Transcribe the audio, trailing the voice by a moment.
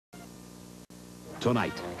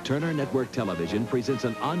Tonight, Turner Network Television presents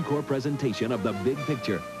an encore presentation of the big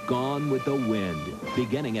picture, Gone with the Wind,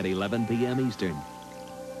 beginning at 11 p.m. Eastern.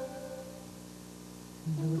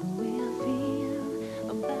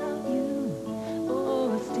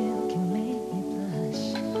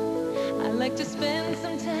 I'd like to spend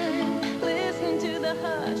some time listening to the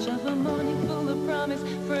hush of a morning full of promise,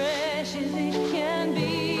 fresh as it can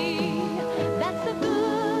be. That's the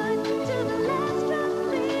good to the last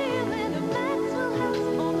drop feeling of Maxwell House,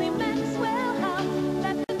 only Maxwell House.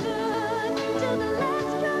 That's the good to the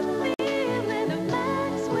last drop feeling of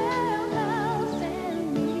Maxwell House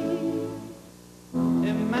and me.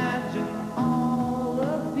 Imagine all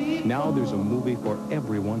the people. Now there's a movie for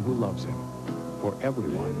everyone who loves him. For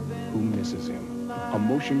everyone who misses him. A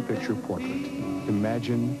motion picture portrait.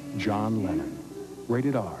 Imagine John Lennon.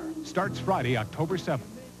 Rated R. Starts Friday, October 7th.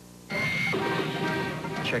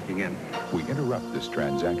 Checking in. We interrupt this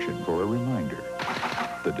transaction for a reminder.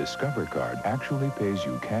 The Discover card actually pays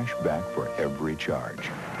you cash back for every charge.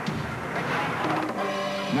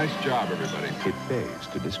 Nice job, everybody. It pays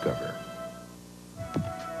to Discover.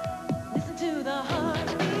 Listen to the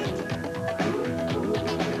heartbeat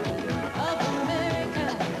of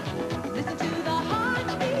America. Listen to the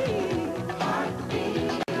heartbeat of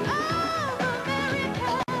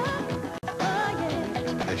America. Oh,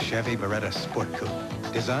 yeah. The Chevy Beretta Sport Coupe.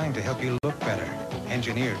 Designed to help you look better.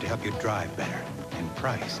 Engineered to help you drive better. And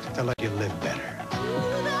priced to let you live better. To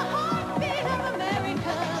the heartbeat of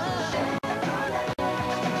America.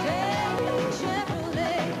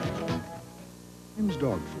 Chevrolet. Iams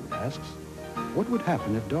Dog Food asks, what would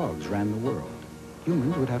happen if dogs ran the world?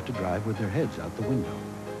 Humans would have to drive with their heads out the window.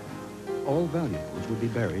 All valuables would be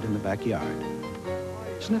buried in the backyard.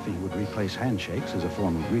 Sniffing would replace handshakes as a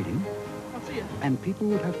formal greeting. And people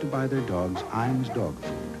would have to buy their dogs Iams dog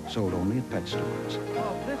food, sold only at pet stores.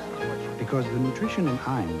 Because the nutrition in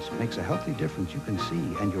Iams makes a healthy difference you can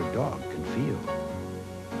see and your dog can feel.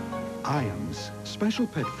 Iams, special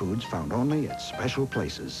pet foods found only at special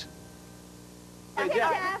places. Hey,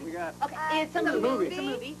 Jack, we got... Okay, it's a movie. It's a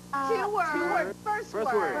movie. Two words. First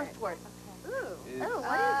word. word. Ooh, what is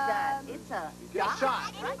that? It's a Get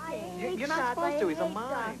shot. You're not supposed to. He's a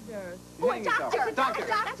mime. Doctor. Doctor.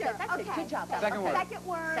 That's it. Good job. Second word.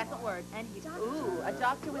 Second word. And ooh, a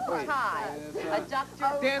doctor with a tie. A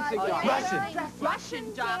doctor. Dancing doctor.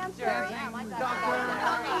 Russian doctor.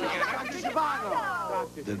 Doctor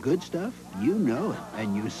Zhivago. The good stuff, you know it,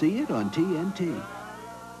 and you see it on TNT.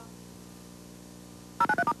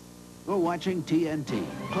 We're watching TNT.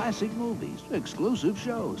 Classic movies, exclusive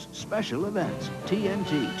shows, special events.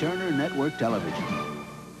 TNT, Turner Network Television.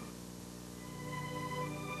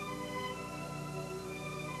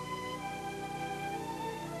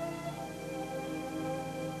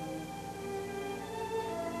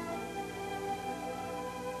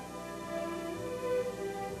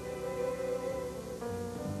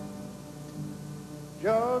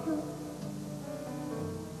 Georgia,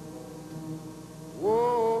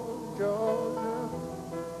 whoa, Georgia,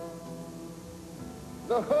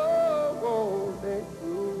 the whole day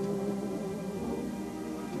through,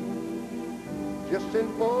 just an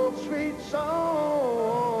old sweet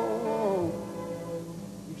song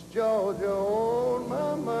keeps Georgia on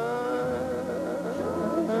my mind.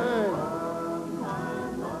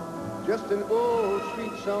 Just an old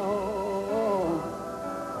sweet song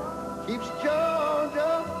keeps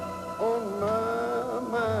Georgia on my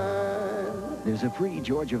mind. There's a free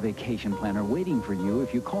Georgia vacation planner waiting for you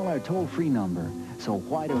if you call our toll-free number. So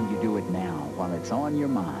why don't you do it now while it's on your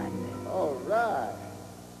mind? All right.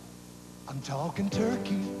 I'm talking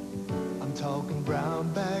turkey. I'm talking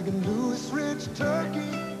brown bag and Louis Ridge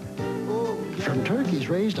turkey. Oh, yeah. From turkeys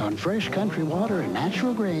raised on fresh country water and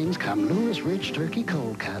natural grains come Louis Ridge Turkey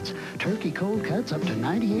Cold Cuts. Turkey Cold Cuts up to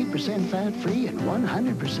 98% fat-free and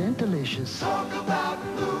 100% delicious. Talk about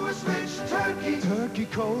Louis Ridge turkey. Turkey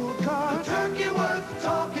Cold Cuts. Turkey worth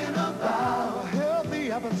talking about.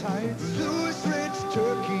 Healthy appetites. Louis Ridge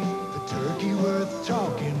turkey. The turkey worth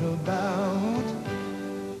talking about.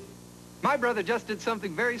 My brother just did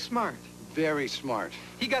something very smart. Very smart.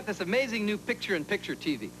 He got this amazing new picture-in-picture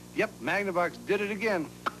TV. Yep, Magnavox did it again.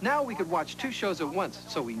 Now we could watch two shows at once,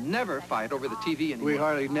 so we never fight over the TV anymore. We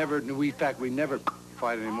hardly never, in fact, we never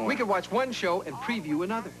fight anymore. We could watch one show and preview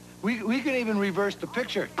another. We can even reverse the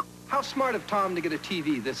picture. How smart of Tom to get a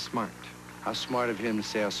TV this smart? How smart of him to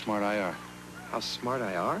say how smart I are. How smart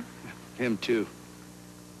I are? Him too.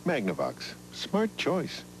 Magnavox. Smart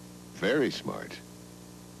choice. Very smart.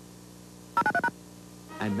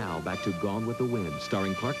 And now back to Gone with the Wind,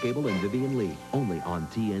 starring Clark Gable and Vivian Lee, only on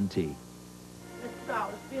TNT.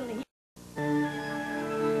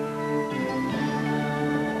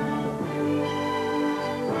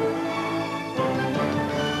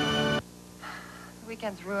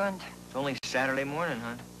 weekend's ruined. It's only Saturday morning,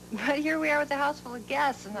 huh? But here we are with a house full of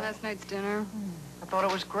guests and Last night's dinner. I thought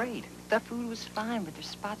it was great. The food was fine, but there's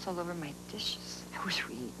spots all over my dishes. I wish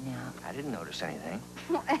we eaten out. I didn't notice anything.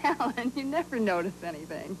 Well, Alan, you never notice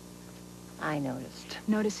anything. I noticed.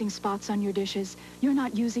 Noticing spots on your dishes? You're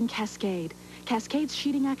not using Cascade. Cascade's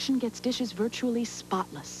sheeting action gets dishes virtually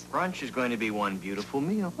spotless. Brunch is going to be one beautiful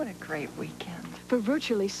meal. What a great weekend. For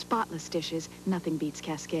virtually spotless dishes, nothing beats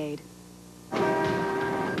Cascade.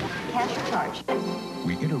 Cash or charge?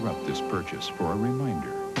 We interrupt this purchase for a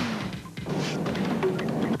reminder.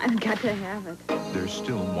 I've got to have it. There's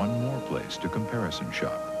still one more place to comparison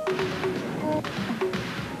shop.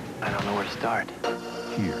 I don't know where to start.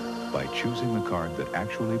 Here, by choosing the card that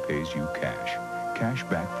actually pays you cash. Cash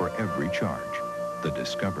back for every charge. The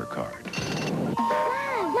Discover card.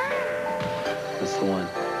 That's the one.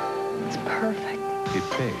 It's perfect. It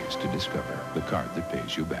pays to Discover, the card that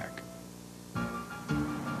pays you back.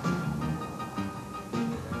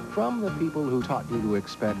 From the people who taught you to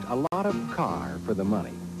expect a lot of car for the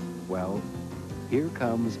money, well, here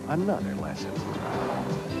comes another lesson.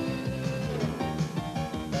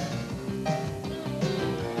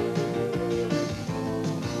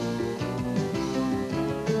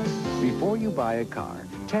 Before you buy a car,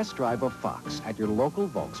 test drive a Fox at your local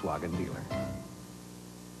Volkswagen dealer.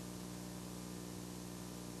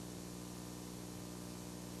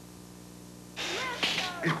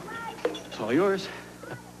 It's all yours.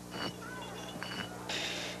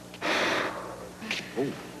 Oh.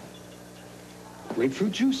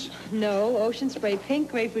 Grapefruit juice? No, ocean spray pink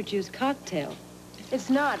grapefruit juice cocktail. It's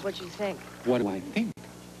not what you think. What do I think?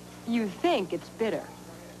 You think it's bitter.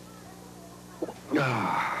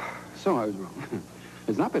 So I was wrong.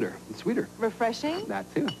 It's not bitter. It's sweeter. Refreshing?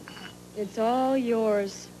 That too. It's all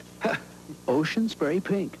yours. Ocean spray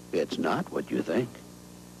pink. It's not what you think.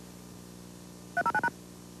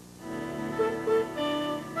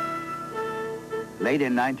 Late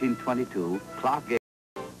in 1922, Clark Gable...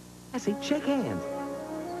 Lassie, shake hands.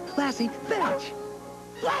 Lassie, fetch!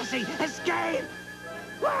 Lassie, escape!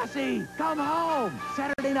 Lassie, come home!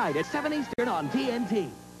 Saturday night at 7 Eastern on TNT.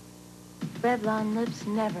 Revlon lips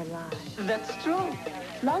never lie. That's true.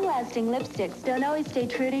 Long-lasting lipsticks don't always stay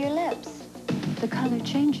true to your lips. The color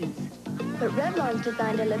changes. But Revlon's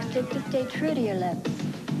designed a lipstick to stay true to your lips.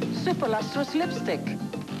 Super Lustrous lipstick.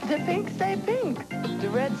 The pink stay pink. The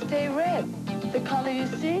red stay red. The color you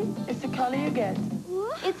see is the color you get.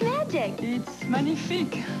 It's magic. It's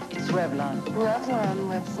magnifique. It's Revlon. Revlon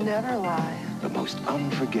lips never lie. The most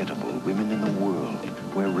unforgettable women in the world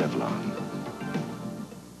wear Revlon.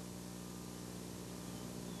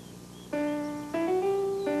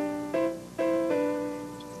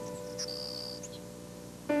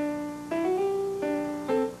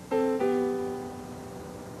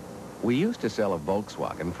 We used to sell a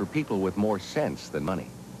Volkswagen for people with more sense than money.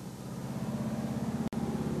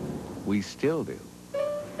 We still do.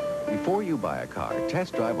 Before you buy a car,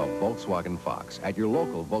 test drive a Volkswagen Fox at your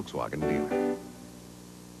local Volkswagen dealer.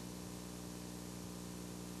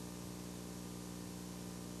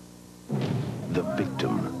 The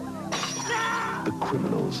victim. The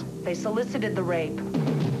criminals. They solicited the rape.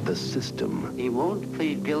 The system. He won't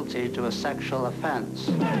plead guilty to a sexual offense.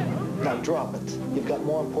 Now drop it. You've got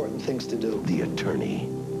more important things to do. The attorney.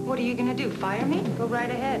 What are you gonna do, fire me? Go right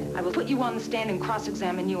ahead. I will put you on the stand and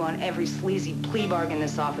cross-examine you on every sleazy plea bargain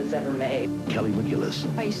this office ever made. Kelly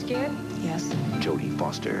McGillis. Are you scared? Yes. Jodie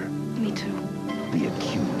Foster. Me too. The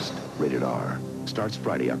Accused. Rated R. Starts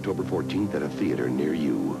Friday, October 14th at a theater near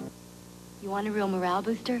you. You want a real morale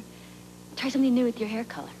booster? Try something new with your hair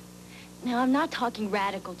color. Now, I'm not talking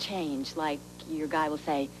radical change, like your guy will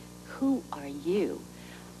say, "Who are you?"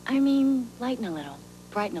 I mean, lighten a little,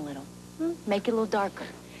 brighten a little, make it a little darker.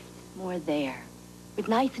 More there. With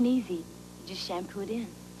nice and easy, you just shampoo it in.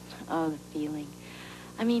 Oh, the feeling.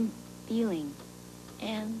 I mean, feeling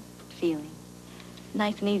and feeling.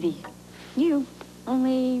 Nice and easy. You,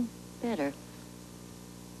 only better.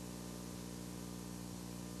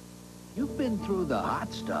 You've been through the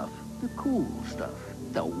hot stuff, the cool stuff,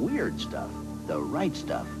 the weird stuff, the right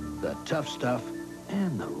stuff, the tough stuff,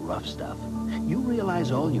 and the rough stuff. You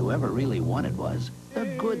realize all you ever really wanted was the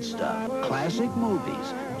good stuff. Classic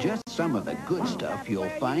movies. Just some of the good stuff you'll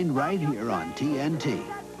find right here on TNT,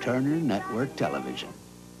 Turner Network Television.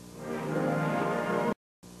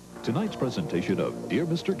 Tonight's presentation of Dear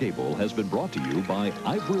Mr. Gable has been brought to you by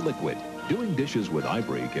Ivory Liquid. Doing dishes with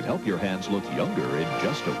Ivory can help your hands look younger in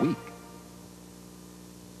just a week.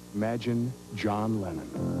 Imagine John Lennon.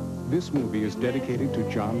 This movie is dedicated to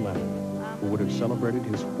John Lennon, who would have celebrated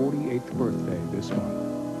his 48th birthday this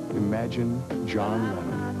month. Imagine John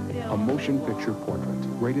Lennon, a motion picture portrait.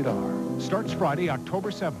 Rated R. Starts Friday,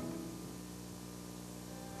 October 7th.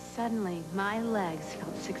 Suddenly, my legs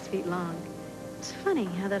felt 6 feet long. It's funny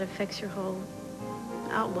how that affects your whole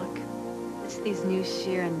outlook. It's these new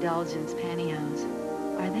sheer Indulgence pantyhose.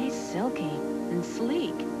 Are they silky and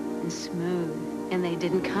sleek and smooth? And they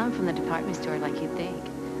didn't come from the department store like you'd think.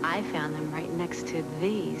 I found them right next to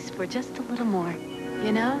these for just a little more.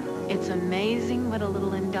 You know, it's amazing what a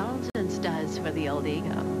little indulgence does for the old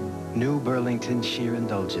ego. New Burlington sheer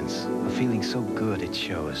Indulgence. A feeling so good it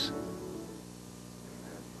shows.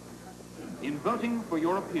 In voting for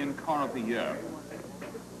European Car of the Year,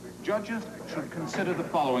 judges should consider the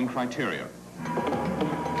following criteria.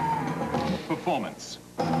 Performance.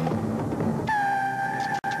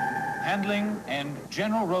 Handling and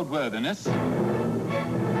general roadworthiness.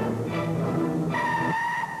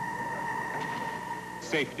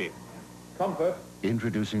 Safety. Comfort.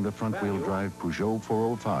 Introducing the front-wheel drive Peugeot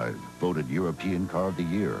 405, voted European Car of the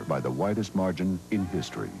Year by the widest margin in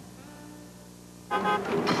history.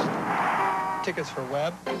 Tickets for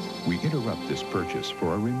Webb. We interrupt this purchase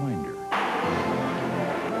for a reminder.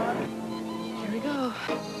 Here we go.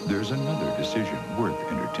 There's another decision worth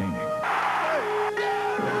entertaining.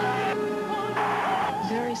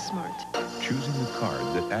 Very smart. Choosing the card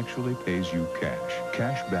that actually pays you cash.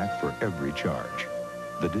 Cash back for every charge.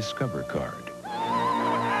 The Discover card.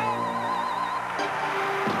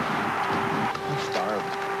 I'm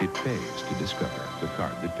starved. It pays to Discover, the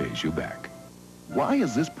card that pays you back. Why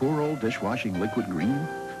is this poor old dishwashing liquid green?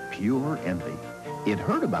 Pure envy. It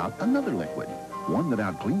heard about another liquid, one that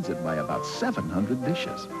outcleans it by about 700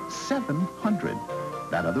 dishes. 700.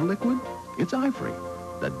 That other liquid? It's Ivory,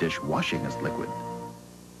 the dishwashingest liquid.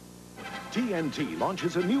 TNT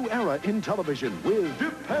launches a new era in television with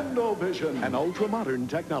Depend-O-Vision, an ultra-modern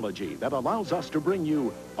technology that allows us to bring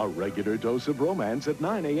you a regular dose of romance at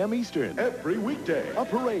 9 a.m. Eastern. Every weekday, a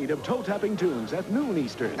parade of toe-tapping tunes at noon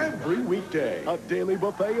Eastern. Every weekday, a daily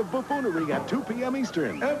buffet of buffoonery at 2 p.m.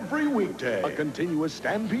 Eastern. Every weekday, a continuous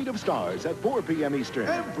stampede of stars at 4 p.m. Eastern.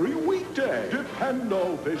 Every weekday,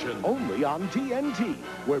 Depend-O-Vision, only on TNT,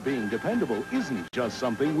 where being dependable isn't just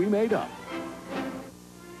something we made up.